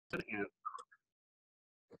And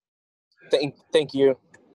Thank you.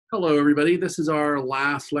 hello, everybody. This is our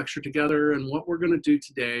last lecture together. And what we're going to do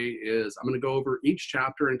today is I'm going to go over each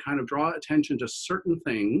chapter and kind of draw attention to certain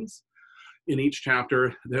things in each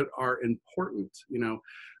chapter that are important.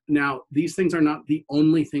 Now, these things are not the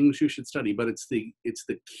only things you should study, but it's the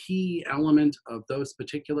key element of those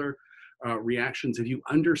particular reactions. If you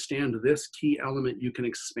understand this key element, you can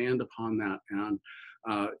expand upon that and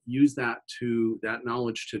use that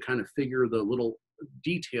knowledge to kind of figure the little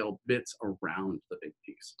detailed bits around the big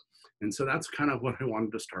piece. And so that's kind of what I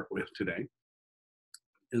wanted to start with today.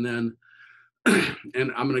 And then,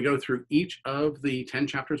 and I'm going to go through each of the 10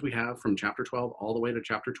 chapters we have from chapter 12 all the way to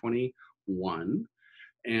chapter 21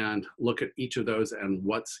 and look at each of those and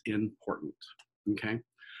what's important. Okay.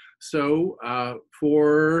 So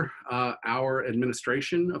for our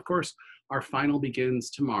administration, of course, our final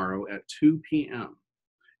begins tomorrow at 2 p.m.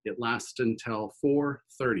 It lasts until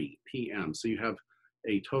 4:30 p.m. So you have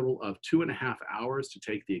a total of 2.5 hours to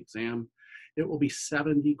take the exam. It will be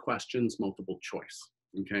 70 questions, multiple choice.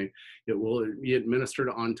 Okay. It will be administered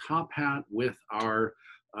on Top Hat with our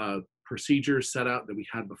procedures set out that we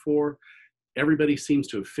had before. Everybody seems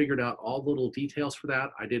to have figured out all the little details for that.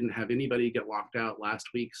 I didn't have anybody get locked out last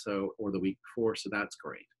week or the week before, so that's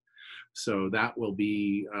great. So that will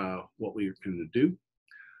be what we're going to do.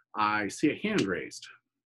 I see a hand raised.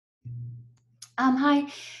 Hi.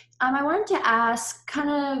 I wanted to ask kind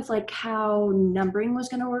of like how numbering was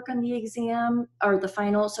going to work on the exam or the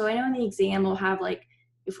final. So I know in the exam we'll have like,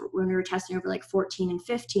 when we were testing over like 14 and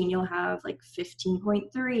 15, you'll have like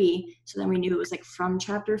 15.3. So then we knew it was like from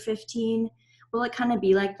chapter 15. Will it kind of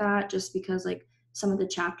be like that just because like some of the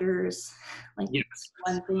chapters, like yes.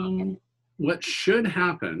 one thing? And what should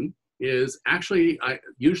happen is actually, I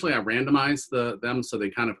randomize them so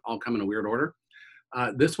they kind of all come in a weird order.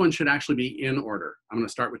 This one should actually be in order. I'm going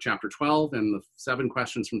to start with chapter 12 and the 7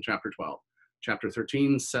 questions from chapter 12. Chapter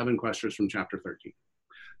 13, 7 questions from chapter 13.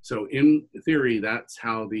 So in theory, that's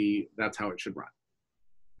how it should run.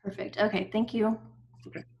 Perfect. Okay, thank you.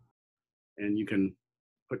 Okay. And you can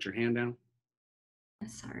put your hand down.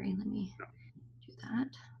 Sorry, let me do that.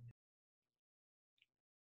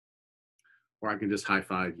 Or I can just high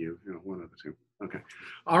five you, one of the two. Okay.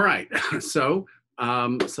 All right. So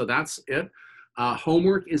that's it.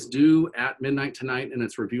 Homework is due at midnight tonight, and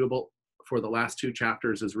it's reviewable for the last 2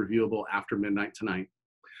 chapters is reviewable after midnight tonight.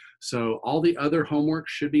 So all the other homework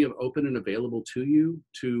should be open and available to you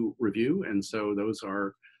to review. And so those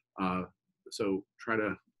are, so try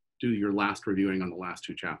to do your last reviewing on the last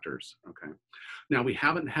 2 chapters. Okay. Now we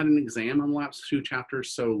haven't had an exam on the last 2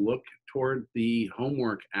 chapters, so look toward the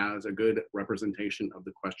homework as a good representation of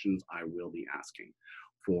the questions I will be asking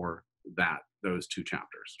for those 2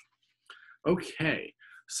 chapters. Okay,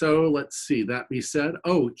 so let's see, that be said.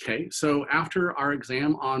 Okay, so after our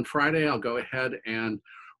exam on Friday, I'll go ahead and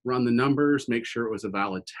run the numbers, make sure it was a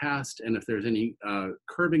valid test, and if there's any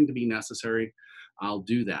curbing to be necessary, I'll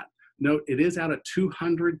do that. Note, it is out at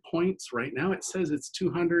 200 points. Right now it says it's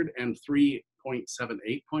 203.78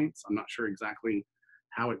 points. I'm not sure exactly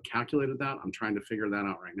how it calculated that. I'm trying to figure that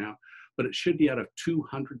out right now, but it should be out of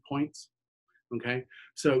 200 points. Okay,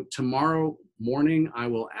 so tomorrow morning I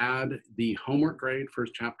will add the homework grade for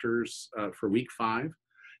chapters for week 5.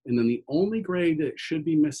 And then the only grade that should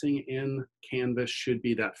be missing in Canvas should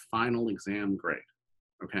be that final exam grade.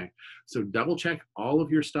 Okay, so double check all of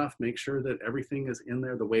your stuff, make sure that everything is in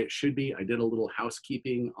there the way it should be. I did a little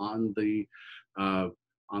housekeeping on the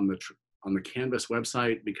Canvas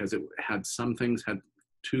website because it had some things had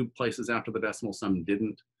 2 places after the decimal, some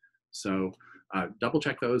didn't. So double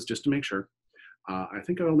check those just to make sure. I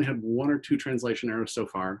think I only had 1 or 2 translation errors so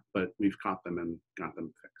far, but we've caught them and got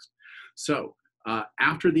them fixed. So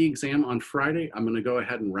after the exam on Friday, I'm going to go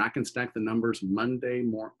ahead and rack and stack the numbers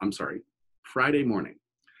Friday morning.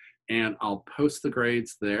 And I'll post the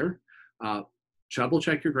grades there. Double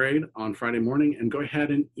check your grade on Friday morning and go ahead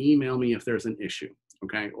and email me if there's an issue,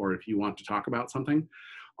 okay? Or if you want to talk about something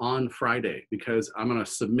on Friday, because I'm going to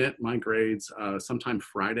submit my grades sometime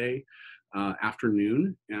Friday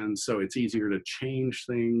afternoon. And so it's easier to change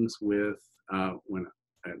things with when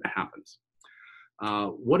it happens.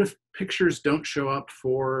 What if pictures don't show up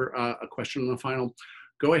for a question on the final?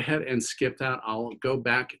 Go ahead and skip that. I'll go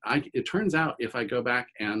back. It turns out if I go back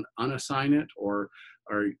and unassign it or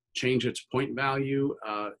change its point value,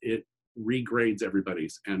 it regrades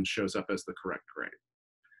everybody's and shows up as the correct grade.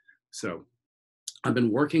 So I've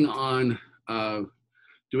been working on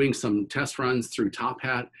doing some test runs through Top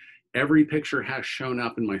Hat. Every picture has shown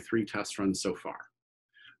up in my 3 test runs so far.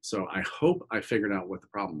 So I hope I figured out what the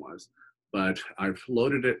problem was, but I've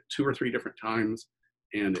loaded it 2 or 3 different times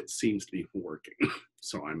and it seems to be working.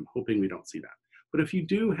 So I'm hoping we don't see that. But if you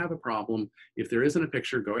do have a problem, if there isn't a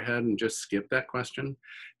picture, go ahead and just skip that question,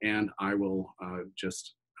 and I will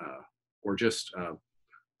just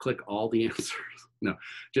click all the answers. No,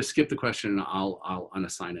 just skip the question and I'll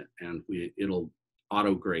unassign it, and it'll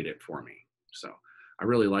auto grade it for me. So I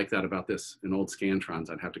really like that about this. In old Scantrons,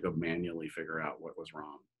 I'd have to go manually figure out what was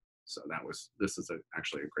wrong. So this is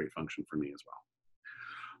actually a great function for me as well.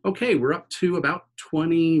 Okay, we're up to about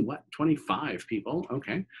 25 people.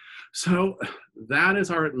 Okay, so that is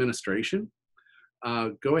our administration.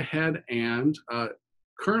 Go ahead and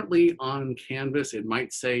currently on Canvas, it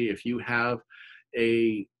might say if you have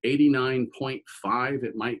a 89.5,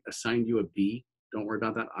 it might assign you a B. Don't worry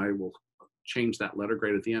about that. I will change that letter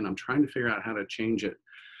grade at the end. I'm trying to figure out how to change it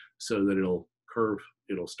so that it'll curve,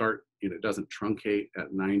 it'll start, it doesn't truncate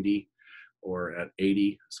at 90 or at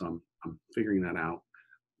 80. So I'm figuring that out.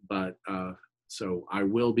 But so I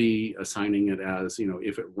will be assigning it as,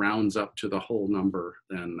 if it rounds up to the whole number,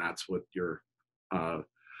 then that's what your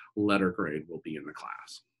letter grade will be in the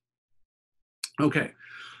class. Okay,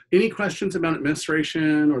 any questions about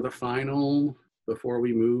administration or the final before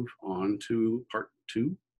we move on to part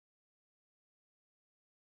 2?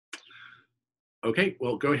 Okay,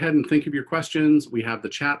 well, go ahead and think of your questions. We have the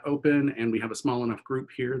chat open and we have a small enough group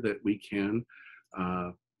here that we can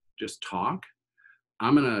just talk.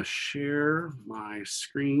 I'm gonna share my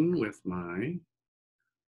screen with my,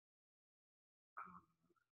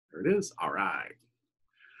 there it is, all right.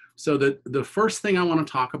 So the first thing I wanna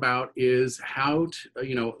talk about is how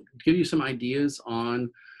to, give you some ideas on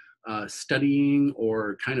studying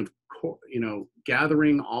or kind of,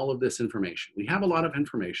 gathering all of this information. We have a lot of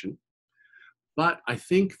information, but I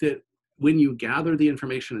think that when you gather the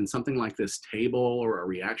information in something like this table or a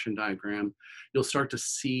reaction diagram, you'll start to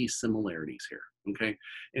see similarities here, okay?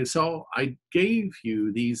 And so I gave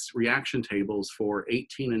you these reaction tables for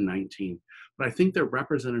 18 and 19, but I think they're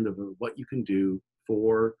representative of what you can do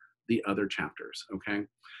for the other chapters, okay?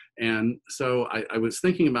 And so I was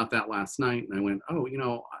thinking about that last night and I went, oh,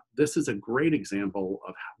 this is a great example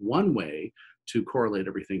of one way to correlate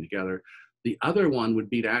everything together. The other one would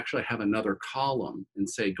be to actually have another column and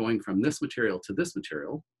say going from this material to this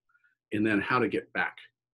material, and then how to get back.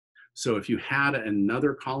 So if you had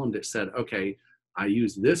another column that said, okay, I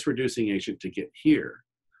use this reducing agent to get here,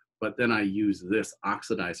 but then I use this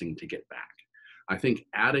oxidizing to get back. I think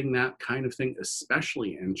adding that kind of thing,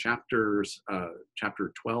 especially in chapter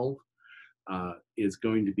 12, is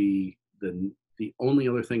going to be the only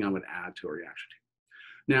other thing I would add to a reaction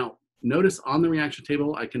table. Now, notice on the reaction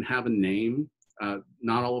table, I can have a name.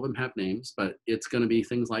 Not all of them have names, but it's going to be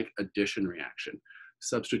things like addition reaction,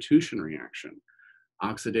 substitution reaction,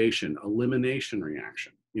 oxidation, elimination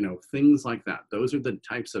reaction, things like that. Those are the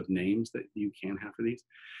types of names that you can have for these.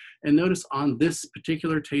 And notice on this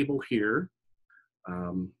particular table here,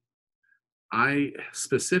 I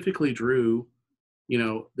specifically drew,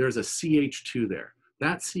 there's a CH2 there.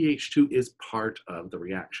 That CH2 is part of the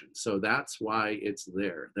reaction. So that's why it's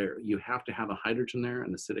there. You have to have a hydrogen there,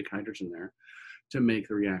 an acidic hydrogen there, to make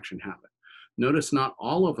the reaction happen. Notice not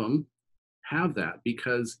all of them have that,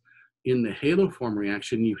 because in the haloform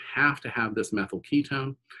reaction, you have to have this methyl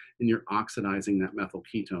ketone, and you're oxidizing that methyl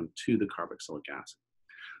ketone to the carboxylic acid.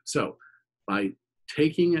 So by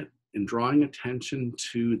taking it and drawing attention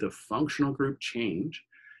to the functional group change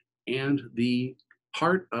and the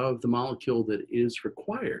part of the molecule that is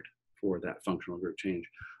required for that functional group change,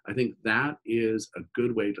 I think that is a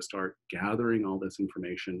good way to start gathering all this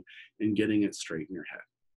information and getting it straight in your head.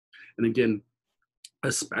 And again,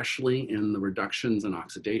 especially in the reductions and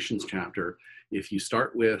oxidations chapter, if you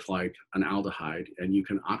start with like an aldehyde and you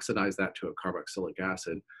can oxidize that to a carboxylic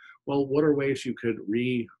acid, well, what are ways you could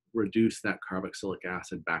reduce that carboxylic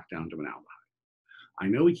acid back down to an aldehyde? I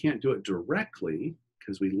know we can't do it directly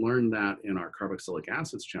because we learned that in our carboxylic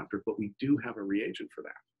acids chapter, but we do have a reagent for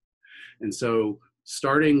that. And so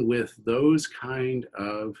starting with those kind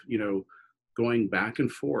of, going back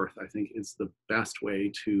and forth, I think is the best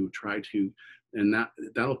way to try to, and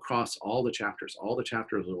that'll cross all the chapters. All the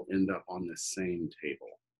chapters will end up on this same table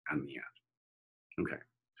in the end. Okay,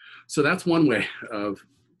 so that's one way of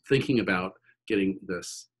thinking about getting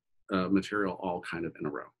this material all kind of in a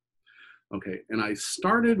row. Okay, and I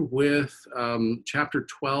started with chapter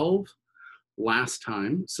 12 last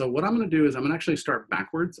time. So what I'm gonna do is I'm gonna actually start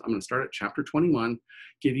backwards. I'm gonna start at chapter 21,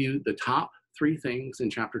 give you the top 3 things in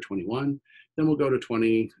chapter 21, then we'll go to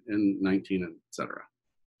 20 and 19, etc.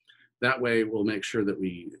 That way we'll make sure that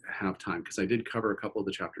we have time, because I did cover a couple of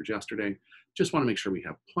the chapters yesterday. Just wanna make sure we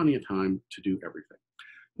have plenty of time to do everything.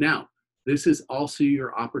 Now, this is also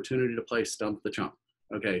your opportunity to play Stump the Chump.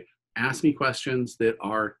 Okay, ask me questions that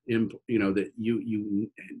are, that you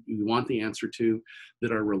want the answer to,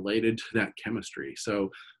 that are related to that chemistry.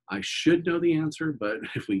 So I should know the answer, but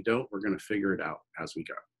if we don't, we're going to figure it out as we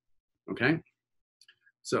go. Okay,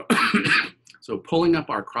 so so pulling up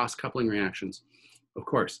our cross-coupling reactions. Of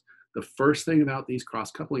course, the first thing about these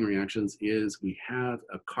cross-coupling reactions is we have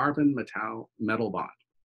a carbon metal bond.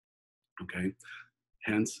 Okay,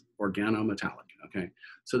 hence organometallic. Okay,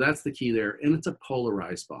 so that's the key there, and it's a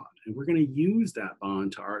polarized bond, and we're going to use that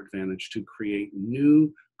bond to our advantage to create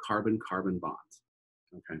new carbon-carbon bonds.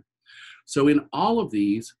 Okay, so in all of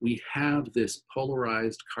these, we have this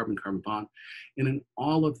polarized carbon-carbon bond, and in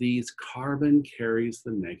all of these, carbon carries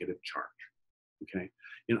the negative charge. Okay,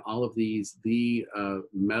 in all of these, the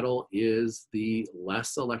metal is the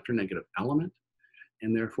less electronegative element,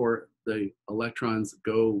 and therefore the electrons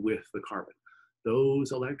go with the carbon.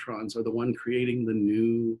 Those electrons are the one creating the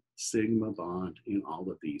new sigma bond in all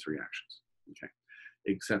of these reactions, okay?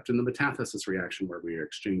 Except in the metathesis reaction where we are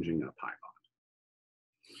exchanging a pi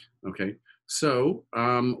bond. Okay, so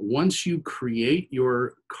once you create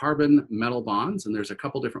your carbon metal bonds, and there's a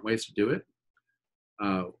couple different ways to do it,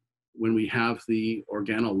 when we have the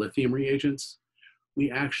organolithium reagents, we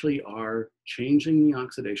actually are changing the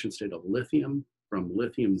oxidation state of lithium from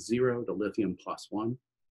lithium 0 to lithium +1.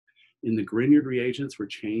 In the Grignard reagents, we're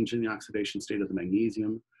changing the oxidation state of the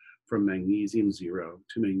magnesium from magnesium 0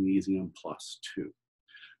 to magnesium +2.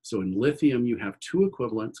 So in lithium, you have 2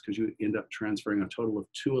 equivalents because you end up transferring a total of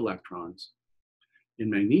 2 electrons. In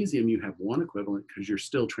magnesium, you have 1 equivalent because you're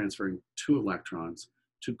still transferring 2 electrons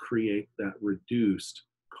to create that reduced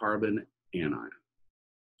carbon anion.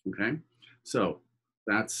 Okay, so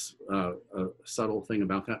that's a subtle thing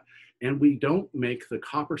about that. And we don't make the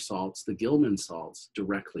copper salts, the Gilman salts,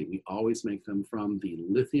 directly. We always make them from the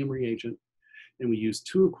lithium reagent, and we use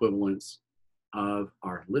 2 equivalents of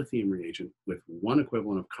our lithium reagent with 1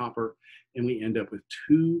 equivalent of copper, and we end up with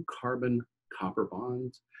 2 carbon-copper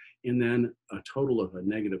bonds, and then a total of a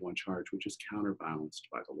 -1 charge, which is counterbalanced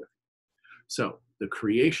by the lithium. So the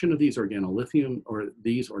creation of these organolithium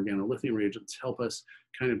reagents help us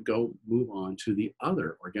kind of move on to the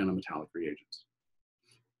other organometallic reagents.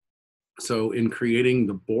 So in creating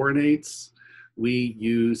the boronates, we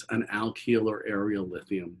use an alkyl or aryl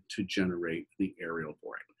lithium to generate the aryl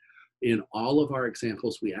borate. In all of our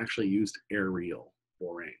examples, we actually used aryl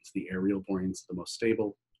boranes. The aryl borane is the most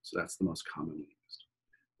stable, so that's the most commonly used.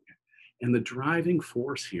 Okay. And the driving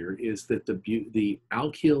force here is that the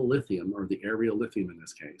alkyl lithium, or the aryl lithium in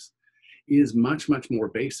this case, is much, much more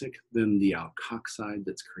basic than the alkoxide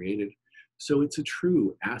that's created. So it's a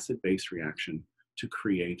true acid-base reaction to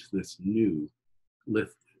create this new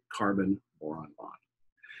carbon-boron bond.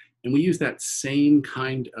 And we use that same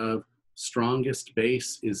kind of strongest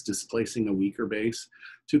base is displacing a weaker base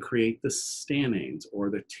to create the stannanes, or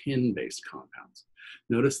the tin-based compounds.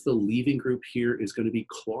 Notice the leaving group here is going to be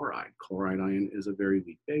chloride. Chloride ion is a very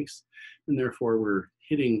weak base, and therefore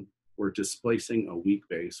we're displacing a weak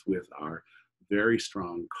base with our very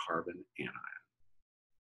strong carbon anion.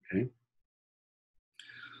 Okay.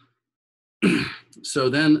 So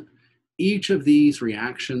then each of these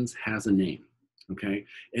reactions has a name. Okay,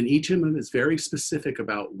 and each of them is very specific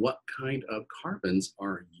about what kind of carbons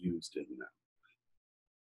are used in them.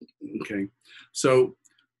 Okay, so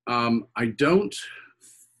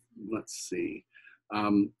let's see,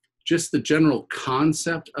 just the general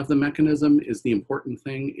concept of the mechanism is the important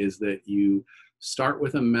thing, is that you start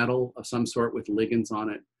with a metal of some sort with ligands on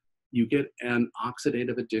it, you get an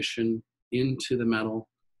oxidative addition into the metal,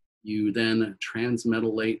 you then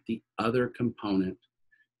transmetallate the other component,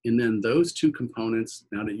 and then those 2 components,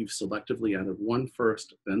 now that you've selectively added one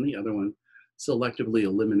first, then the other one, selectively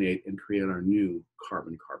eliminate and create our new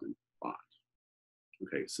carbon-carbon bond.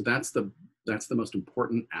 Okay, so that's the most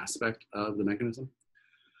important aspect of the mechanism.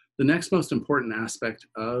 The next most important aspect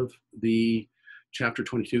of the chapter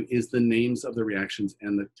 22 is the names of the reactions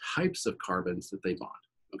and the types of carbons that they bond.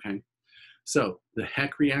 Okay, so the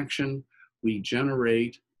Heck reaction, we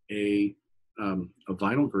generate a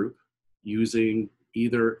vinyl group using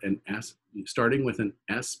either starting with an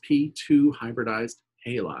sp2 hybridized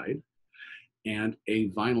halide and a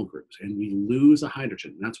vinyl group, and we lose a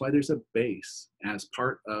hydrogen. That's why there's a base as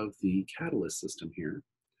part of the catalyst system here.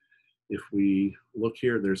 If we look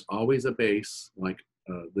here, there's always a base, like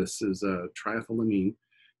this is a triethylamine,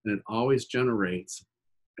 and it always generates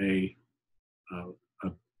a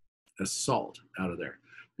salt out of there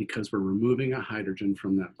because we're removing a hydrogen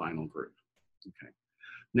from that vinyl group. Okay.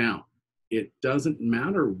 Now, it doesn't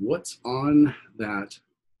matter what's on that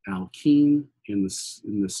alkene in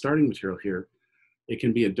the starting material here. It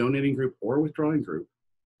can be a donating group or withdrawing group.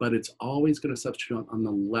 but it's always going to substitute on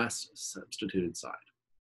the less substituted side.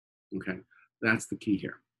 Okay, that's the key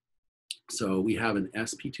here. So we have an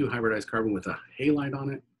sp2 hybridized carbon with a halide on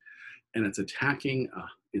it, and it's attacking,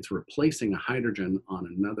 it's replacing a hydrogen on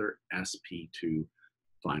another sp2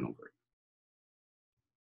 vinyl group.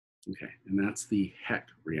 Okay, and that's the Heck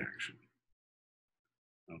reaction.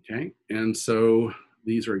 Okay, and so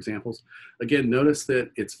these are examples. Again, notice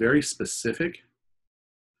that it's very specific.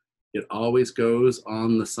 It always goes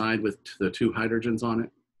on the side with the 2 hydrogens on it,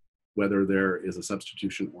 whether there is a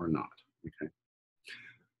substitution or not. Okay,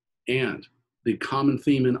 and the common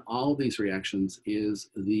theme in all of these reactions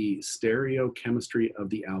is the stereochemistry of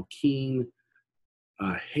the alkene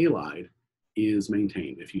halide is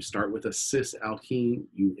maintained. If you start with a cis alkene,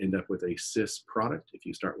 you end up with a cis product. If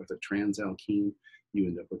you start with a trans alkene, you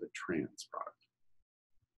end up with a trans product.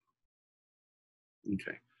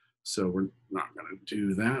 Okay, so we're not going to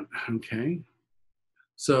do that. Okay,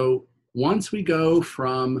 so once we go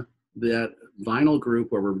from that vinyl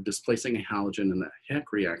group where we're displacing a halogen in the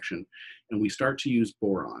Heck reaction, and we start to use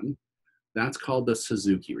boron, that's called the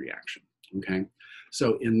Suzuki reaction. Okay,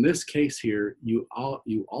 so in this case here, you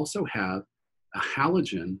also have a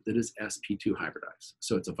halogen that is sp2 hybridized.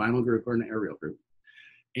 So it's a vinyl group or an aryl group.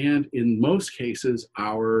 And in most cases,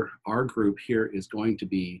 our group here is going to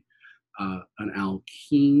be an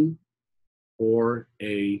alkene or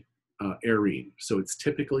a arene. So it's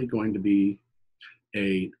typically going to be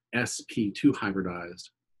a sp2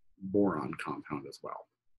 hybridized boron compound as well.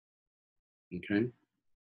 Okay.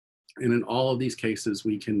 And in all of these cases,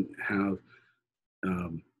 we can have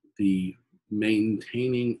the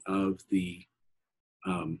maintaining of the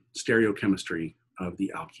stereochemistry of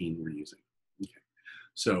the alkene we're using. Okay.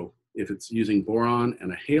 So if it's using boron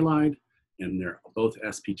and a halide, and they're both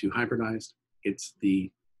sp2 hybridized, it's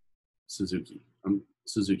the Suzuki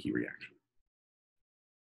reaction.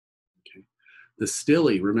 Okay. The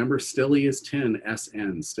Stille, remember Stille is tin,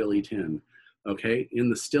 SN, Stille tin. Okay, in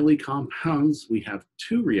the Stille compounds, we have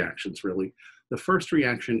 2 reactions really. The first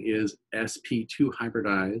reaction is sp2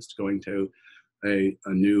 hybridized, going to a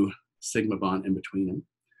new sigma bond in between them.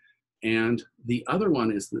 And the other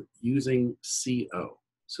one is using CO,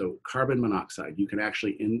 so carbon monoxide. You can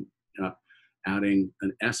actually end up adding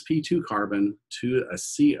an sp2 carbon to a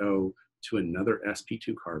CO to another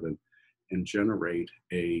sp2 carbon and generate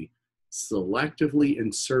a selectively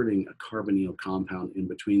inserting a carbonyl compound in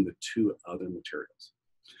between the 2 other materials.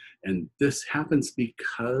 And this happens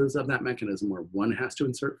because of that mechanism where one has to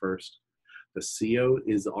insert first, the CO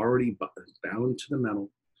is already bound to the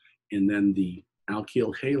metal, and then the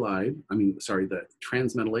alkyl halide, the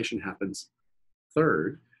transmetallation happens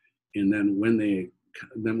third, and then when they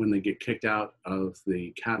get kicked out of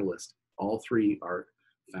the catalyst, all 3 are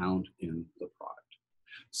found in the product.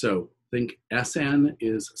 So think SN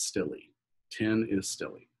is Stille, tin is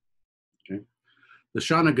Stille. Okay. The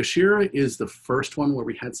Shana-Gashira is the first one where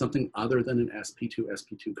we had something other than an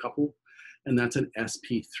sp2 couple, and that's an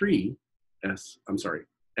sp2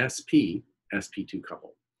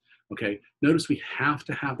 couple. Okay, notice we have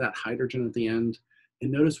to have that hydrogen at the end,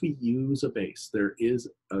 and notice we use a base. There is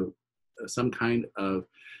some kind of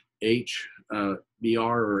Br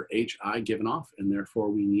or Hi given off, and therefore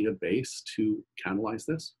we need a base to catalyze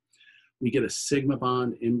this. We get a sigma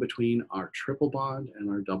bond in between our triple bond and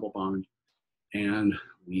our double bond, and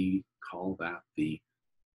we call that the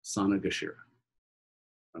Shana-Gashira.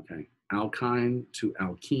 Okay, alkyne to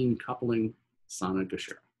alkene coupling,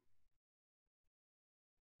 Shana-Gashira.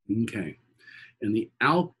 Okay, and the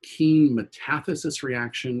alkene metathesis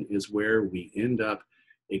reaction is where we end up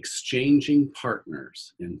exchanging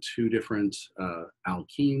partners in 2 different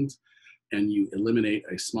alkenes, and you eliminate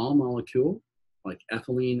a small molecule like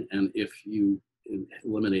ethylene, and if you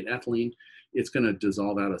eliminate ethylene, it's going to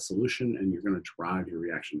dissolve out a solution and you're going to drive your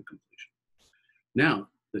reaction to completion. Now,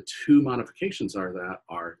 the 2 modifications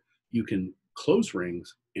are you can close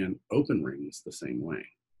rings and open rings the same way.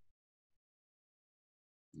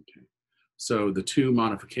 Okay, so the 2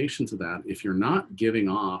 modifications of that, if you're not giving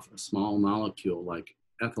off a small molecule like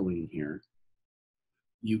ethylene here,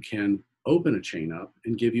 you can open a chain up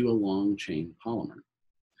and give you a long chain polymer.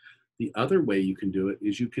 The other way you can do it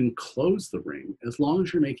is you can close the ring as long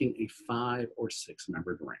as you're making a 5 or 6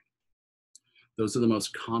 membered ring. Those are the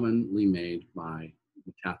most commonly made by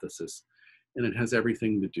metathesis, and it has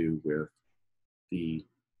everything to do with the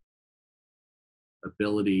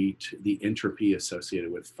ability to the entropy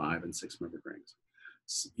associated with 5 and 6 membered rings.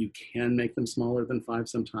 You can make them smaller than 5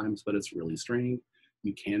 sometimes, but it's really strained.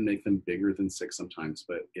 You can make them bigger than 6 sometimes,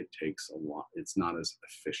 but it takes a lot. It's not as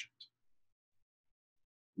efficient.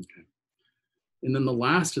 Okay. And then the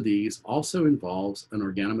last of these also involves an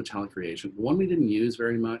organometallic reagent. One we didn't use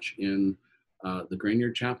very much in the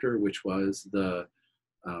Grignard chapter, which was the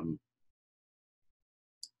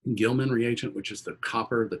Gilman reagent, which is the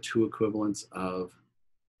copper, the two equivalents of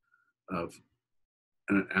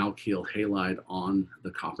an alkyl halide on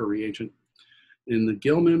the copper reagent. In the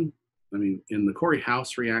Gilman, in the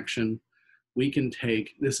Corey-House reaction, we can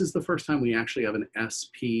take, this is the first time we actually have an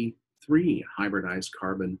sp3 hybridized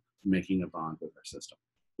carbon making a bond with our system.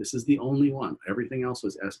 This is the only one. Everything else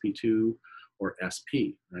was sp2 or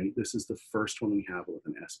sp, right? This is the first one we have with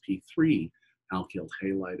an sp3 alkyl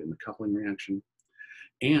halide in the coupling reaction.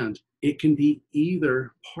 And it can be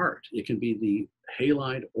either part. It can be the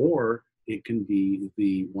halide or it can be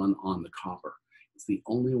the one on the copper. It's the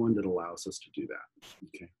only one that allows us to do that,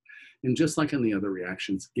 okay? And just like in the other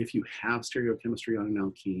reactions, if you have stereochemistry on an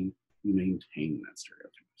alkene, you maintain that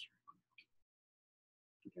stereochemistry.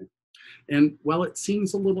 Okay? And while it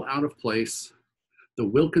seems a little out of place, the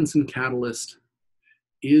Wilkinson catalyst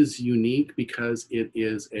is unique because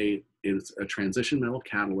it's a transition metal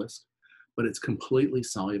catalyst, but it's completely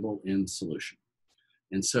soluble in solution.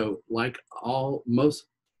 And so like all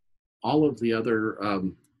of the other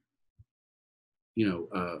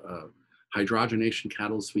hydrogenation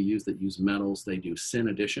catalysts we use that use metals, they do syn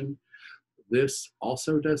addition. This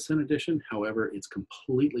also does syn addition. However, it's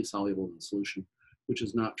completely soluble in solution, which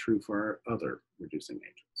is not true for our other reducing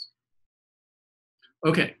agents.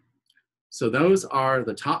 Okay, so those are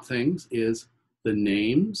the top things, is the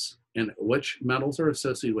names and which metals are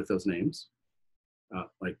associated with those names.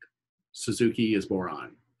 Like Suzuki is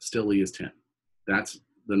boron, Stille is tin. That's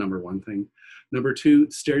the number one thing. Number two,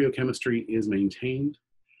 stereochemistry is maintained,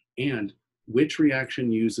 and which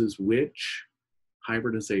reaction uses which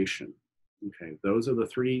hybridization. Okay, those are the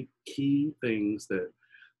three key things that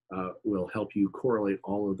will help you correlate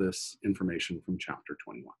all of this information from chapter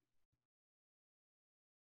 21.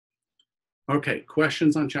 Okay,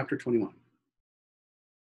 questions on chapter 21?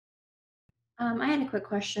 I had a quick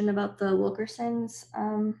question about the Wilkersons.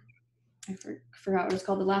 I forgot what it's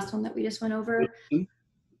called, the last one that we just went over.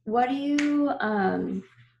 What do you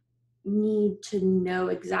need to know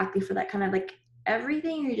exactly for that? Kind of like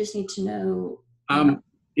everything, or you just need to know?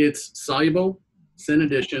 It's soluble, syn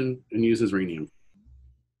addition, and uses rhenium.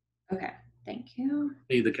 Okay, thank you.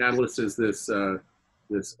 The catalyst is this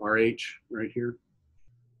RH right here.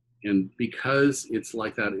 And because it's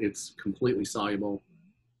like that, it's completely soluble.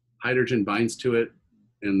 Hydrogen binds to it,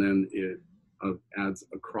 and then it adds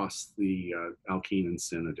across the alkene and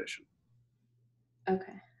syn addition.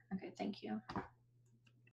 Okay, thank you.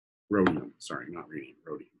 Rhodium, sorry, not rhenium,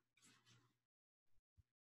 rhodium.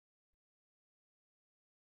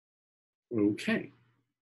 Okay.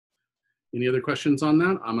 Any other questions on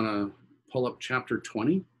that? I'm gonna pull up chapter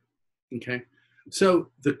 20, okay?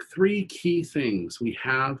 So the three key things we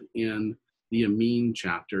have in the amine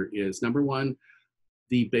chapter is, number one,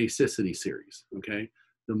 the basicity series, okay?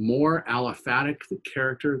 The more aliphatic the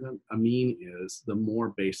character the amine is, the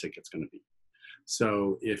more basic it's gonna be.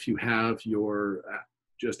 So if you have your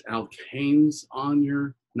just alkanes on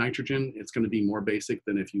your nitrogen, it's gonna be more basic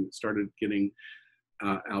than if you started getting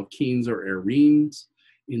alkenes or arenes.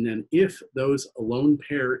 And then if those lone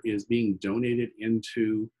pair is being donated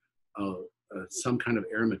into some kind of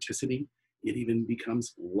aromaticity, it even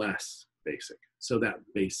becomes less basic. So that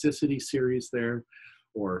basicity series there,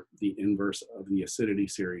 or the inverse of the acidity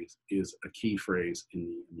series, is a key phrase in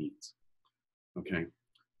the amines. Okay,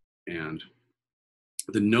 and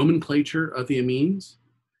the nomenclature of the amines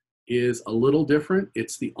is a little different.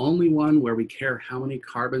 It's the only one where we care how many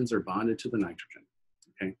carbons are bonded to the nitrogen.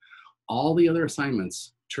 Okay, all the other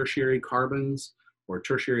assignments, tertiary carbons or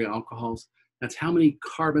tertiary alcohols, that's how many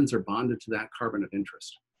carbons are bonded to that carbon of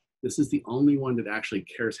interest. This is the only one that actually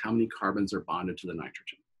cares how many carbons are bonded to the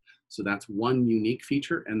nitrogen. So that's one unique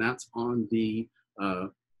feature, and that's on the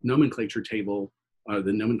nomenclature table,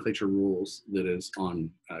 the nomenclature rules that is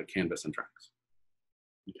on Canvas and Tracks.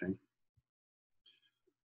 Okay.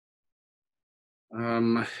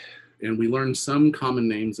 And we learned some common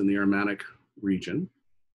names in the aromatic region.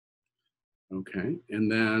 Okay,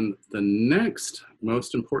 and then the next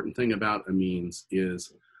most important thing about amines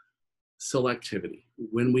is selectivity.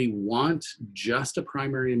 When we want just a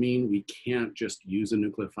primary amine, we can't just use a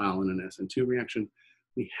nucleophile in an SN2 reaction.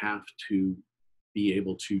 We have to be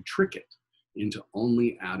able to trick it into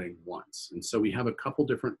only adding once. And so we have a couple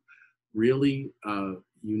different really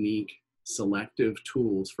unique selective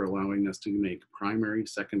tools for allowing us to make primary,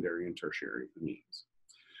 secondary, and tertiary amines.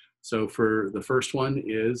 So for the first one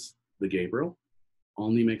is the Gabriel,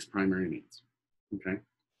 only makes primary amines, okay?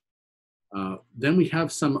 Then we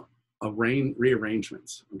have some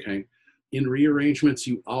rearrangements, okay? In rearrangements,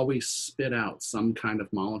 you always spit out some kind of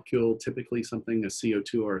molecule, typically something, a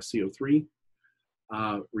CO2 or a CO3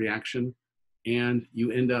 reaction, and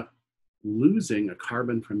you end up losing a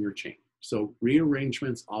carbon from your chain. So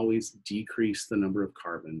rearrangements always decrease the number of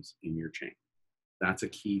carbons in your chain. That's a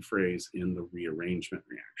key phrase in the rearrangement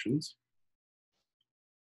reactions.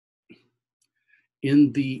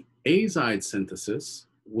 In the azide synthesis,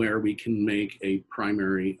 where we can make a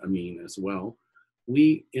primary amine as well,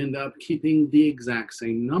 we end up keeping the exact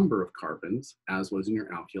same number of carbons as was in your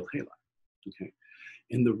alkyl halide, okay?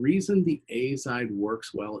 And the reason the azide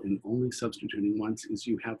works well in only substituting once is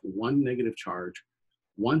you have one negative charge.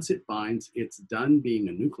 Once it binds, it's done being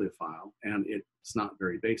a nucleophile, and it's not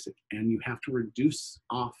very basic, and you have to reduce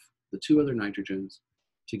off the two other nitrogens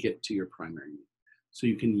to get to your primary amine. So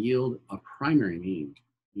you can yield a primary amine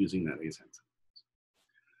using that azide.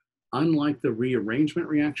 Unlike the rearrangement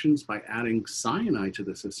reactions, by adding cyanide to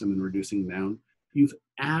the system and reducing down, you've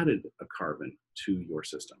added a carbon to your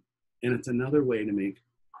system. And it's another way to make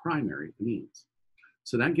primary amines.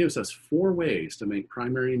 So that gives us 4 ways to make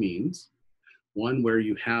primary amines. 2 where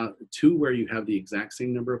you have the exact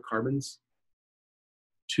same number of carbons,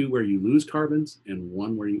 2 where you lose carbons, and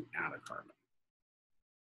 1 where you add a carbon.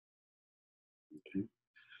 Okay.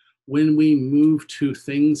 When we move to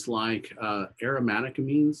things like aromatic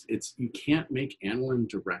amines, you can't make aniline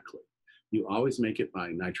directly. You always make it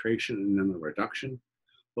by nitration and then the reduction.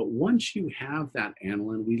 But once you have that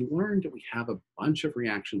aniline, we learned that we have a bunch of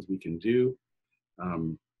reactions we can do.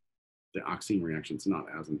 The oxime reaction is not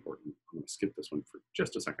as important. I'm going to skip this one for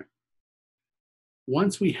just a second.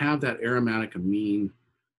 Once we have that aromatic amine,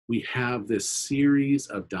 we have this series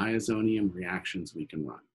of diazonium reactions we can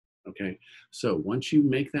run. Okay, so once you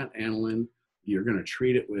make that aniline, you're going to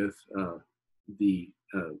treat it with the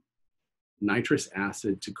nitrous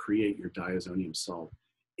acid to create your diazonium salt.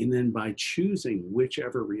 And then by choosing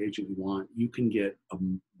whichever reagent you want, you can get a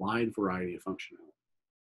wide variety of functionality.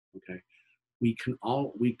 Okay, we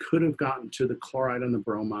could have gotten to the chloride and the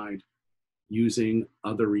bromide using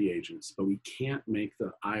other reagents, but we can't make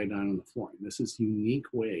the iodine and the fluorine. This is a unique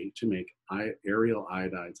way to make aryl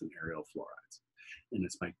iodides and aryl fluorides. And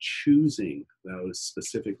it's by choosing those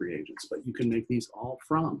specific reagents, but you can make these all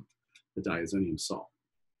from the diazonium salt.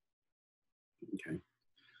 Okay.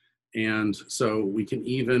 And so we can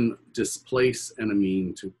even displace an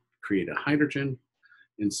amine to create a hydrogen.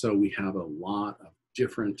 And so we have a lot of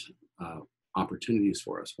different opportunities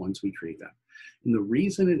for us once we create that. And the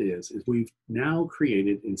reason it is we've now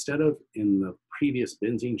created, instead of in the previous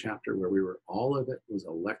benzene chapter where all of it was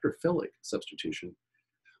electrophilic substitution,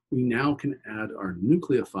 we now can add our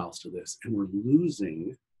nucleophiles to this, and we're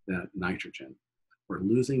losing that nitrogen. We're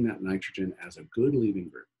losing that nitrogen as a good leaving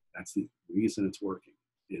group. That's the reason it's working,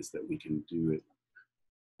 is that we can do it.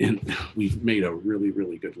 And we've made a really,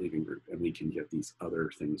 really good leaving group, and we can get these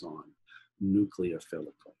other things on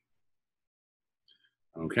nucleophilically.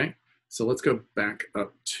 Okay, so let's go back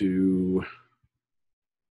up to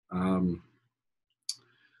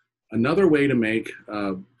another way to make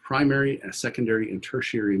primary, secondary, and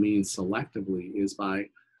tertiary amines selectively is by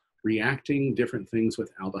reacting different things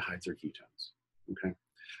with aldehydes or ketones. Okay,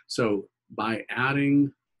 so by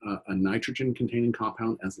adding a nitrogen-containing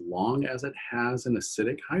compound, as long as it has an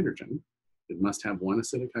acidic hydrogen, it must have one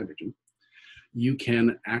acidic hydrogen, you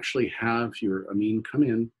can actually have your amine come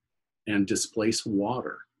in and displace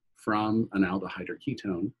water from an aldehyde or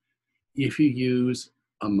ketone. If you use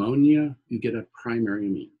ammonia, you get a primary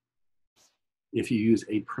amine. If you use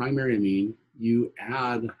a primary amine, you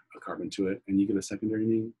add a carbon to it and you get a secondary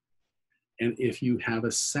amine. And if you have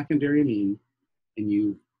a secondary amine and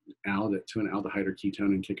you add it to an aldehyde or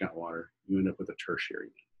ketone and kick out water, you end up with a tertiary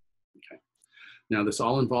amine. Okay. Now this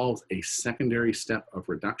all involves a secondary step of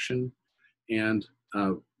reduction, and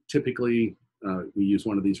typically we use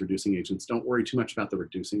one of these reducing agents. Don't worry too much about the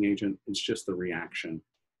reducing agent. It's just the reaction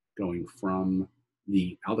going from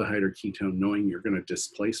the aldehyde or ketone, knowing you're going to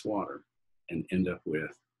displace water and end up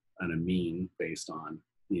with an amine based on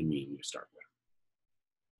the amine you start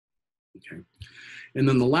with. Okay. And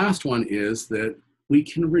then the last one is that we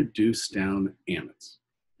can reduce down amides.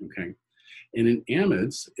 Okay. And in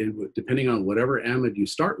amides, depending on whatever amide you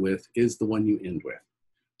start with is the one you end with.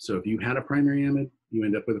 So if you had a primary amide, you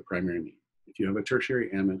end up with a primary amine. If you have a tertiary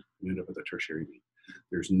amide, you end up with a tertiary amine.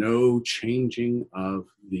 There's no changing of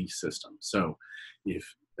the system. So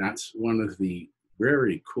if that's one of the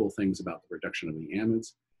very cool things about the reduction of the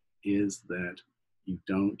amides, is that you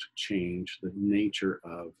don't change the nature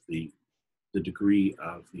of the degree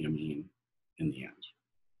of the amine in the end.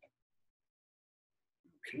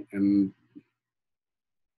 Okay, and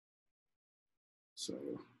So,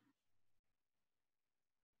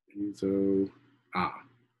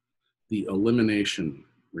 the elimination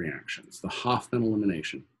reactions, the Hoffman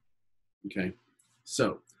elimination. Okay,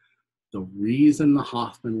 so the reason the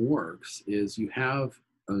Hoffman works is you have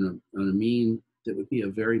an amine that would be a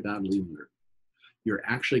very bad leaving group. You're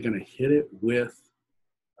actually going to hit it with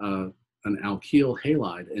an alkyl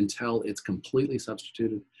halide until it's completely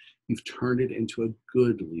substituted. You've turned it into a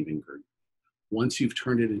good leaving group. Once you've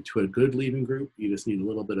turned it into a good leaving group, you just need a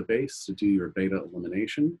little bit of base to do your beta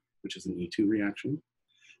elimination, which is an E2 reaction,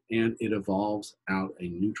 and it evolves out a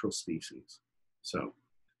neutral species. So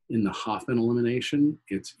in the Hoffman elimination,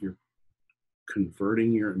 you're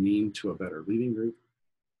converting your amine to a better leaving group,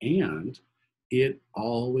 and it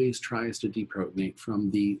always tries to deprotonate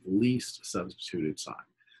from the least substituted side.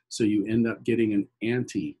 So you end up getting an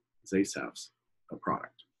anti-Zaysev's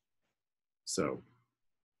product. So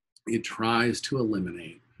it tries to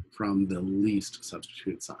eliminate from the least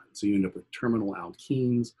substituted side. So you end up with terminal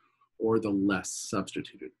alkenes or the less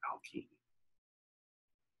substituted alkene.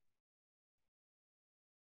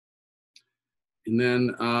 And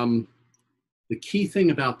then the key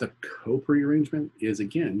thing about the cope rearrangement is,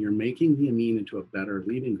 again, you're making the amine into a better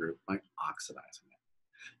leaving group by oxidizing it.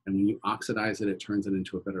 And when you oxidize it, it turns it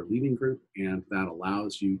into a better leaving group, and that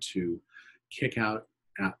allows you to kick out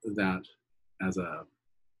that as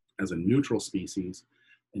a neutral species.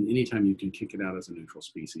 And anytime you can kick it out as a neutral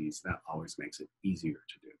species, that always makes it easier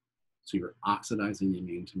to do. So you're oxidizing the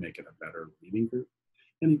amine to make it a better leaving group.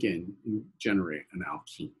 And again, you generate an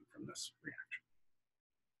alkene from this reaction.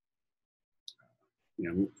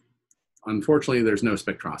 Unfortunately, there's no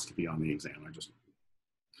spectroscopy on the exam. I just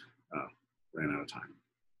ran out of time.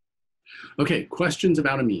 Okay, questions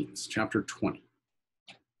about amines, chapter 20.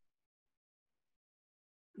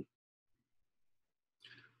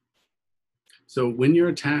 So when you're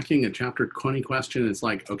attacking a chapter 20 question, it's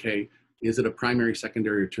like, okay, is it a primary,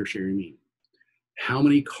 secondary, or tertiary amine? How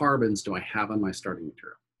many carbons do I have on my starting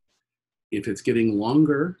material? If it's getting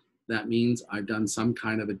longer, that means I've done some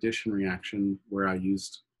kind of addition reaction where I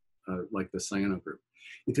used like the cyano group.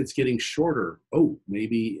 If it's getting shorter, oh,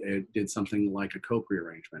 maybe it did something like a cope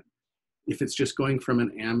rearrangement. If it's just going from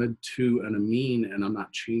an amide to an amine and I'm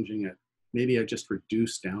not changing it, maybe I just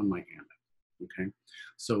reduced down my amide, okay?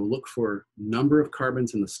 So look for number of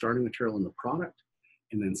carbons in the starting material in the product,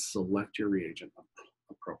 and then select your reagent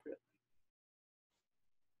appropriately.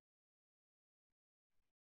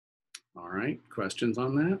 All right, questions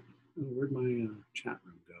on that? Oh, where'd my chat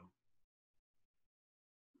room go?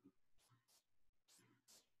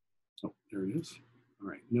 Oh, there it is. All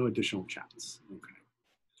right, no additional chats. Okay.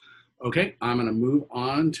 Okay, I'm going to move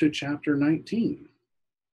on to chapter 19.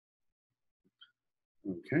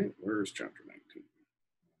 Okay, where's chapter 19?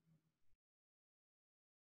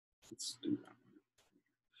 Let's do that one.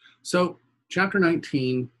 So chapter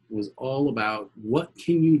 19 was all about what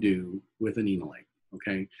can you do with an enolate,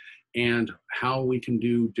 okay, and how we can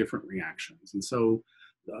do different reactions. And so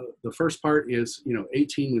the first part is,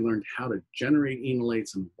 18, we learned how to generate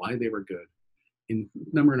enolates and why they were good. In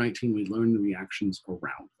number 19, we learned the reactions around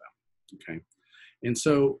them, okay? And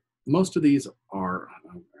so most of these are,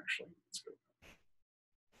 actually, let's go.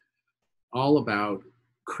 All about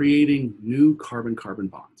creating new carbon-carbon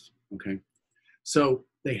bonds, okay? So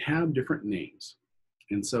they have different names.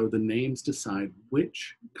 And so the names decide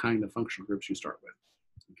which kind of functional groups you start with,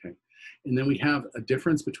 okay? And then we have a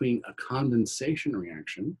difference between a condensation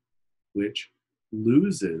reaction, which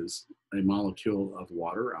loses a molecule of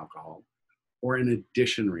water or alcohol, or an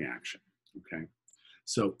addition reaction, okay?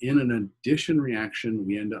 So in an addition reaction,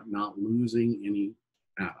 we end up not losing any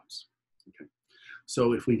atoms, okay?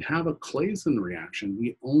 So if we have a Claisen reaction,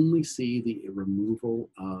 we only see the removal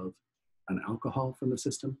of an alcohol from the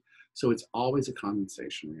system. So it's always a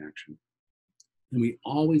condensation reaction. And we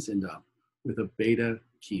always end up with a beta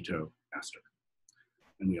keto ester.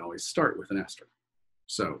 And we always start with an ester.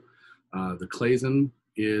 So the Claisen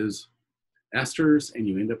is esters, and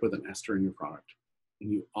you end up with an ester in your product.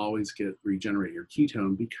 And you always regenerate your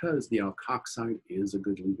ketone because the alkoxide is a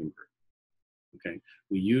good leaving group. Okay,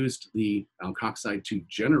 we used the alkoxide to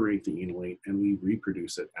generate the enolate, and we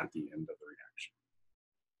reproduce it at the end of the reaction.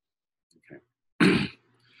 Okay,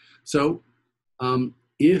 so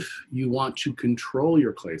if you want to control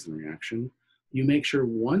your Claisen reaction, you make sure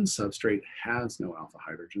one substrate has no alpha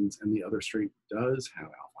hydrogens and the other straight does have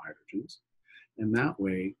alpha hydrogens, and that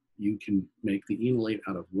way you can make the enolate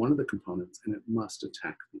out of one of the components, and it must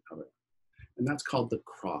attack the other. And that's called the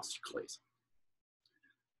crossed Claisen.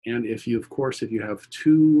 And if you have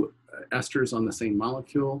two esters on the same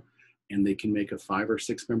molecule and they can make a 5 or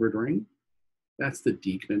 6 membered ring, That's the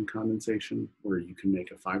Dieckmann condensation, where you can make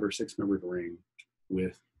a 5 or 6 membered ring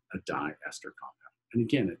with a diester compound. And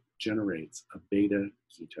again, it generates a beta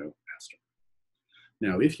keto ester.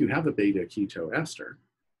 Now, if you have a beta keto ester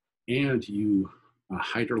and you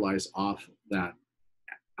hydrolyze off that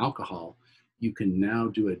alcohol, you can now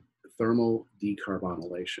do a thermal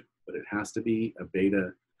decarbonylation, but it has to be a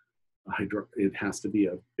beta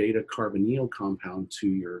carbonyl compound to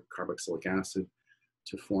your carboxylic acid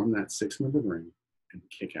to form that 6-membered ring and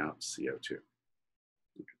kick out CO2.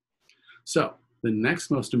 Okay. So the next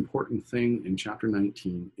most important thing in chapter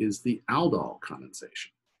 19 is the aldol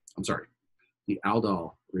condensation. I'm sorry, the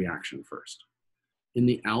aldol reaction first. In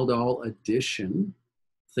the aldol addition,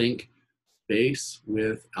 think base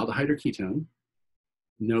with aldehyde or ketone,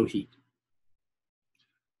 no heat.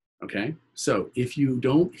 Okay, so if you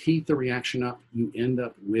don't heat the reaction up, you end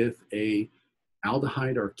up with a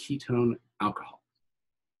aldehyde or ketone alcohol.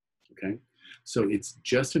 Okay, so it's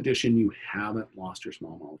just addition, you haven't lost your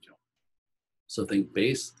small molecule. So think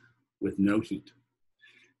base with no heat.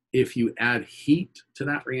 If you add heat to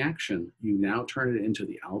that reaction, you now turn it into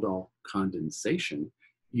the aldol condensation,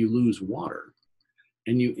 you lose water,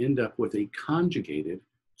 and you end up with a conjugated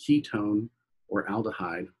ketone or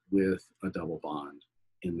aldehyde with a double bond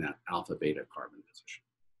in that alpha beta carbon position.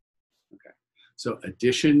 Okay, so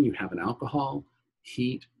addition, you have an alcohol,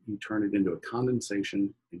 heat, you turn it into a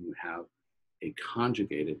condensation, and you have a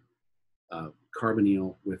conjugated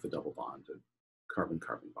carbonyl with a double bond, a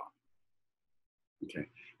carbon-carbon bond. Okay,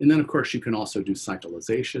 and then of course you can also do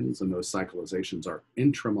cyclizations, and those cyclizations are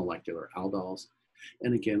intramolecular aldols.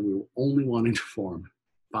 And again, we were only wanting to form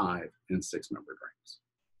 5 and 6 membered rings.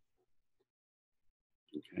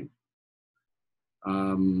 Okay.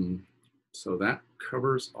 So that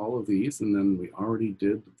covers all of these, and then we already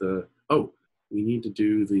did the, oh, we need to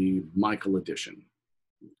do the Michael addition.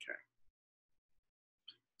 Okay.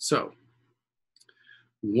 So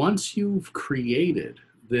once you've created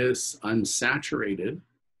this unsaturated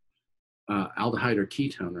aldehyde or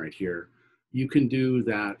ketone right here, you can do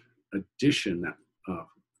that addition, that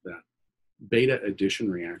beta addition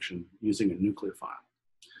reaction using a nucleophile.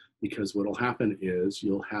 Because what will happen is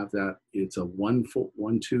you'll have that, it's a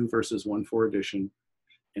 1,2 versus 1,4 addition,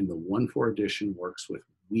 and the 1,4 addition works with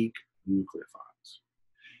weak nucleophiles.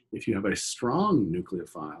 If you have a strong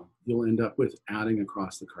nucleophile, you'll end up with adding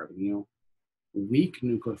across the carbonyl. Weak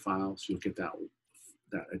nucleophiles, you'll get that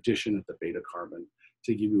addition at the beta carbon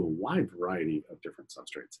to give you a wide variety of different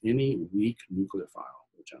substrates. Any weak nucleophile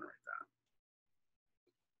will generate that.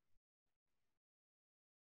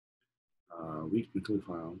 Weak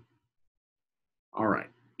nucleophile. All right.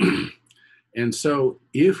 And so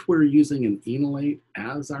if we're using an enolate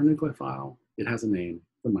as our nucleophile, it has a name,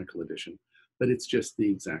 the Michael addition, but it's just the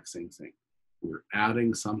exact same thing. We're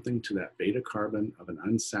adding something to that beta carbon of an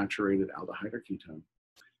unsaturated aldehyde or ketone,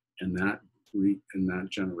 and that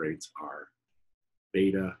generates our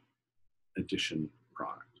beta addition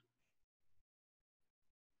product.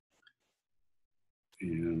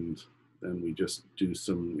 And then we just do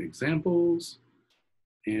some examples,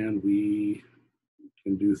 and we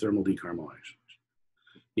can do thermal decarbonylation.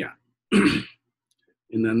 Yeah. And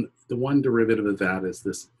then the one derivative of that is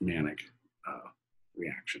this Mannich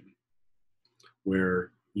reaction,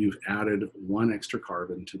 where you've added 1 extra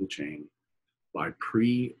carbon to the chain by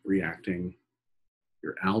pre-reacting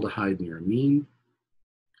your aldehyde and your amine.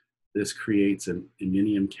 This creates an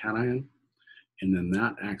iminium cation, and then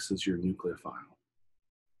that acts as your nucleophile.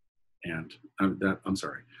 And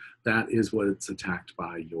that is what it's attacked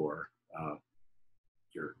by your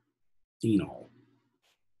enol.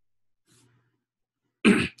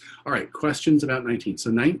 All right, questions about 19. So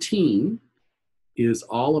 19 is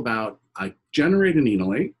all about, I generate an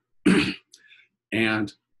enolate,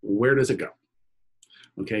 and where does it go?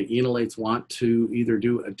 Okay, enolates want to either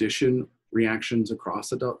do addition reactions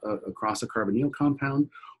across a carbonyl compound,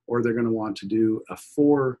 or they're going to want to do a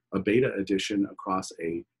beta addition across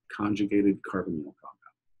a conjugated carbonyl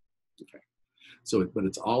compound. Okay, so but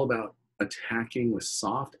it's all about attacking with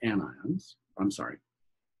soft anions.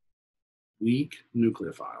 Weak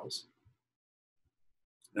nucleophiles.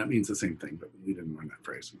 That means the same thing, but we didn't learn that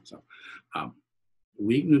phrase. So,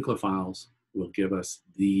 weak nucleophiles will give us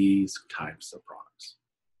these types of products.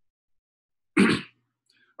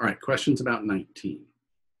 All right, questions about 19.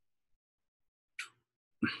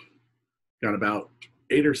 Got about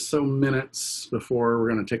 8 or so minutes before we're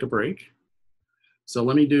going to take a break. So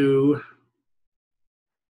let me do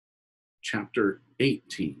chapter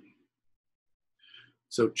 18.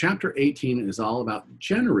 So chapter 18 is all about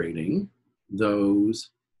generating those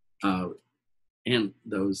enol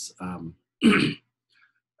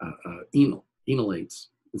enolates.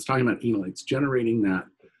 It's talking about enolates, generating that,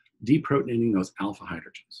 deprotonating those alpha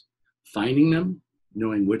hydrogens, finding them,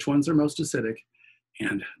 knowing which ones are most acidic,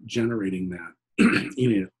 and generating that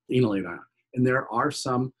enolate ion. And there are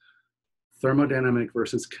some thermodynamic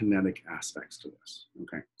versus kinetic aspects to this,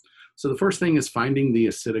 okay? So the first thing is finding the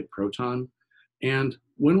acidic proton. And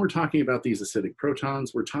when we're talking about these acidic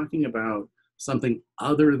protons, we're talking about something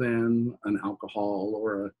other than an alcohol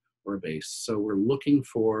or a base. So we're looking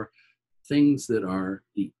for things that are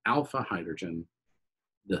the alpha hydrogen,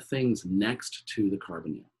 the things next to the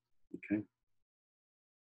carbonyl, okay?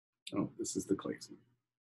 Oh, this is the Claisen.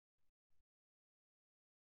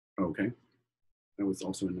 Okay, that was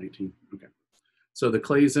also in 19, okay. So the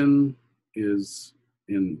Claisen is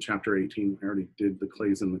in chapter 18. I already did the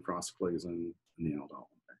Claisen, the cross Claisen, and the aldol.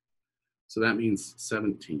 Okay. So that means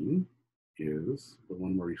 17 is the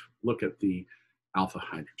one where we look at the alpha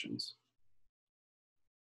hydrogens.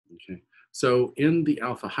 Okay. So in the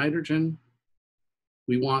alpha hydrogen,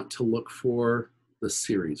 we want to look for the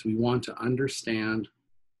series. We want to understand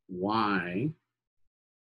why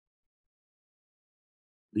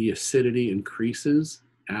the acidity increases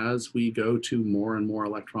as we go to more and more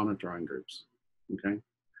electron withdrawing groups, okay?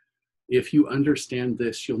 If you understand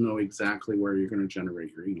this, you'll know exactly where you're going to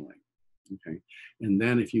generate your enolate, okay? And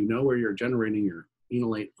then if you know where you're generating your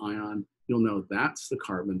enolate ion, you'll know that's the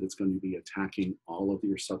carbon that's going to be attacking all of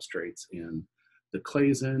your substrates in the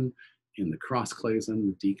Claisen, in the cross Claisen,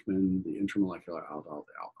 the Dieckmann, the intermolecular aldol,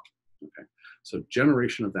 the alcohol, okay? So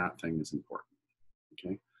generation of that thing is important,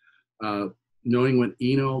 okay? Knowing what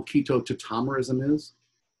enol ketotautomerism is,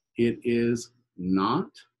 it is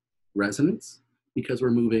not resonance because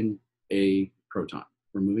we're moving a proton.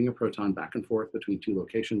 We're moving a proton back and forth between two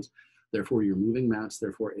locations. Therefore, you're moving mass.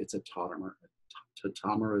 Therefore, it's a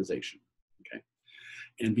tautomerization, okay?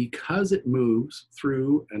 And because it moves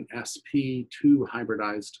through an sp2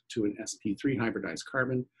 hybridized to an sp3 hybridized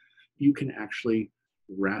carbon, you can actually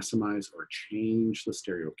racemize or change the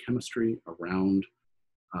stereochemistry around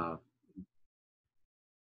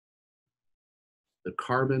the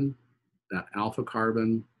carbon, that alpha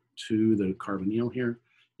carbon to the carbonyl here,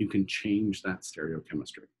 you can change that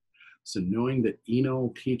stereochemistry. So knowing that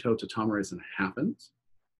enol ketotautomerism happens,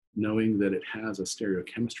 knowing that it has a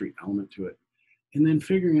stereochemistry element to it, and then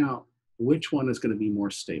figuring out which one is going to be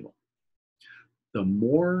more stable. The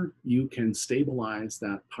more you can stabilize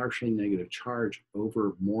that partially negative charge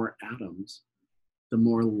over more atoms, the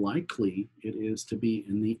more likely it is to be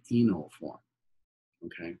in the enol form,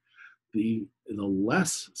 okay? The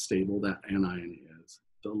less stable that anion is,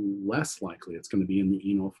 the less likely it's going to be in the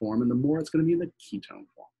enol form, and the more it's going to be in the ketone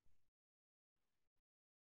form.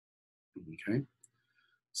 Okay,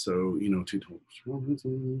 so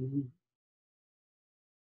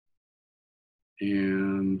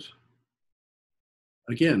and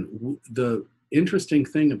again, the interesting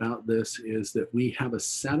thing about this is that we have a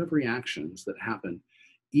set of reactions that happen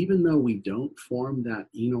even though we don't form that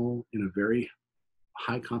enol in a very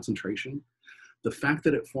high concentration. The fact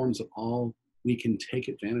that it forms at all, we can take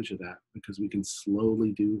advantage of that because we can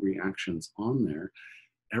slowly do reactions on there.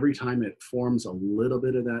 Every time it forms a little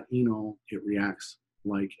bit of that enol, it reacts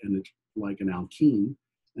like an alkene.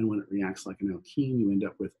 And when it reacts like an alkene, you end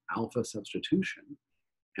up with alpha substitution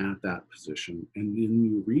at that position. And then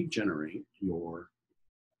you regenerate your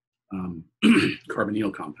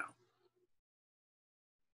carbonyl compound.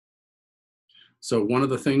 So one of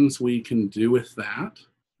the things we can do with that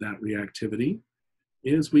reactivity,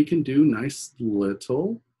 is we can do nice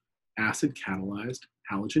little acid catalyzed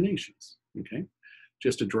halogenations, okay?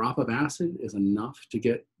 Just a drop of acid is enough to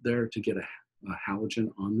get there to get a halogen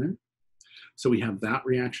on there. So we have that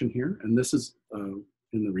reaction here, and this is in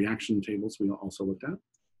the reaction tables we also looked at.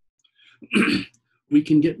 We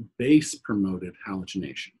can get base promoted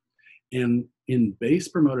halogenation. And in base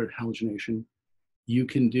promoted halogenation, you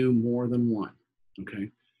can do more than one,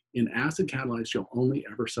 okay? In acid catalyzed, you'll only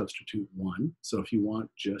ever substitute one. So if you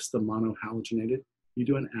want just the monohalogenated, you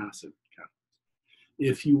do an acid catalyzed.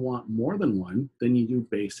 If you want more than one, then you do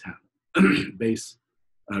base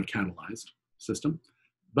catalyzed system.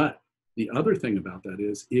 But the other thing about that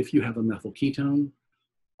is if you have a methyl ketone,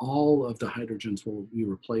 all of the hydrogens will be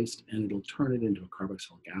replaced and it'll turn it into a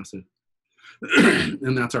carboxylic acid.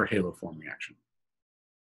 And that's our haloform reaction.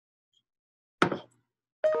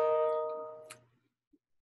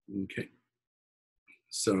 Okay,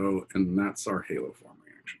 so, and that's our haloform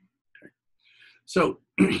reaction, okay. So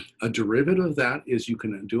a derivative of that is you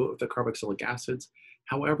can do it with the carboxylic acids.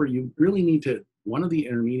 However, you really need to, one of the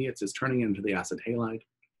intermediates is turning into the acid halide.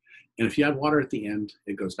 And if you add water at the end,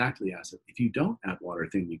 it goes back to the acid. If you don't add water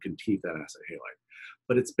at the end, you can keep that acid halide.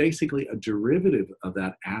 but it's basically a derivative of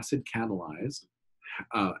that acid catalyzed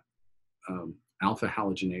alpha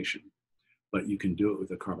halogenation, but you can do it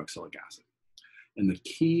with a carboxylic acid. And the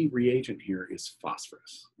key reagent here is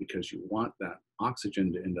phosphorus, because you want that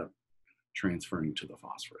oxygen to end up transferring to the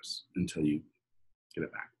phosphorus until you get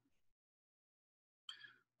it back.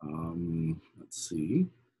 Let's see.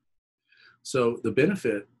 So the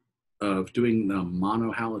benefit of doing the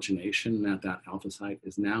monohalogenation at that alpha site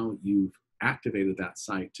is now you've activated that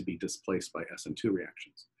site to be displaced by SN2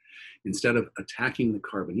 reactions. Instead of attacking the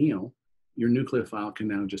carbonyl, your nucleophile can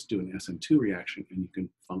now just do an SN2 reaction and you can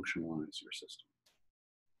functionalize your system.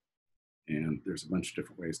 And there's a bunch of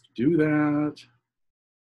different ways to do that.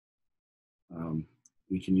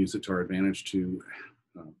 We can use it to our advantage to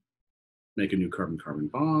make a new carbon-carbon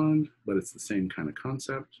bond, but it's the same kind of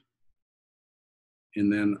concept.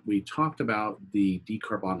 And then we talked about the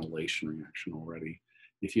decarbonylation reaction already.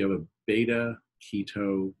 If you have a beta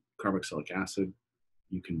keto carboxylic acid,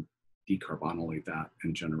 you can decarbonylate that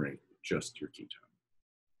and generate just your ketone.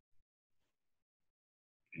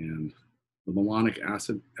 And the malonic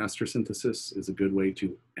acid ester synthesis is a good way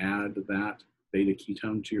to add that beta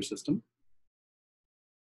ketone to your system.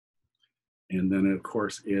 And then of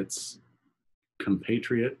course its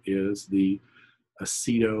compatriot is the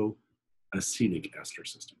acetic ester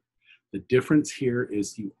system. The difference here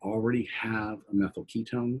is you already have a methyl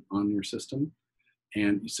ketone on your system.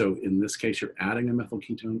 And so in this case, you're adding a methyl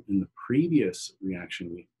ketone. In the previous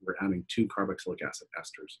reaction, we're adding 2 carboxylic acid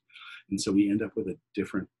esters. And so we end up with a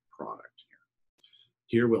different product here.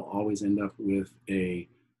 Here we'll always end up with a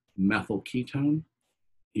methyl ketone.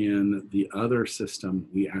 In the other system,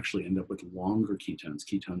 we actually end up with longer ketones,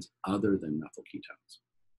 ketones other than methyl ketones.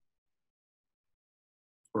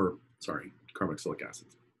 Or, sorry, carboxylic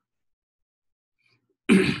acids.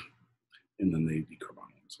 And then they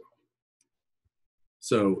decarbonylate as well.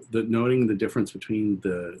 So noting the difference between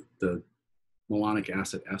the malonic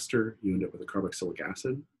acid ester, you end up with a carboxylic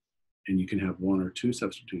acid, and you can have 1 or 2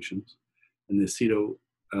 substitutions. And the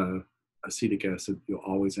acetic acid, you'll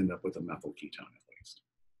always end up with a methyl ketone at least.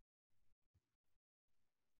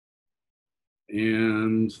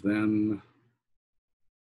 And then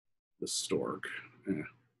the stork. I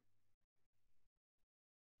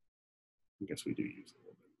guess we do use it a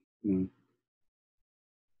little bit. No.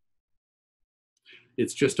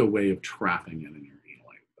 It's just a way of trapping it in your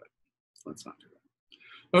enolate, but let's not do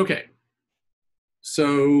that. Okay,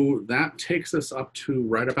 so that takes us up to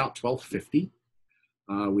right about 1250.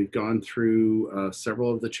 We've gone through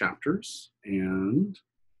several of the chapters and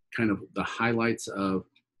kind of the highlights of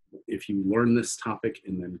if you learn this topic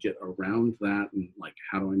and then get around that and like,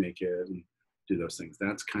 how do I make it and do those things?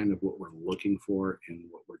 That's kind of what we're looking for in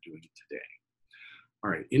what we're doing today. All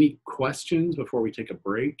right, any questions before we take a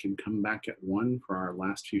break and come back at 1 for our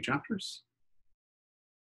last few chapters?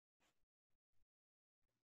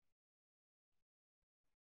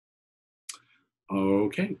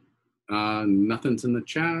 Okay, nothing's in the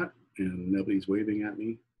chat and nobody's waving at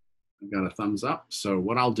me. I've got a thumbs up. So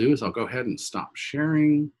what I'll do is I'll go ahead and stop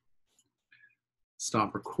sharing,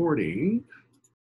 stop recording.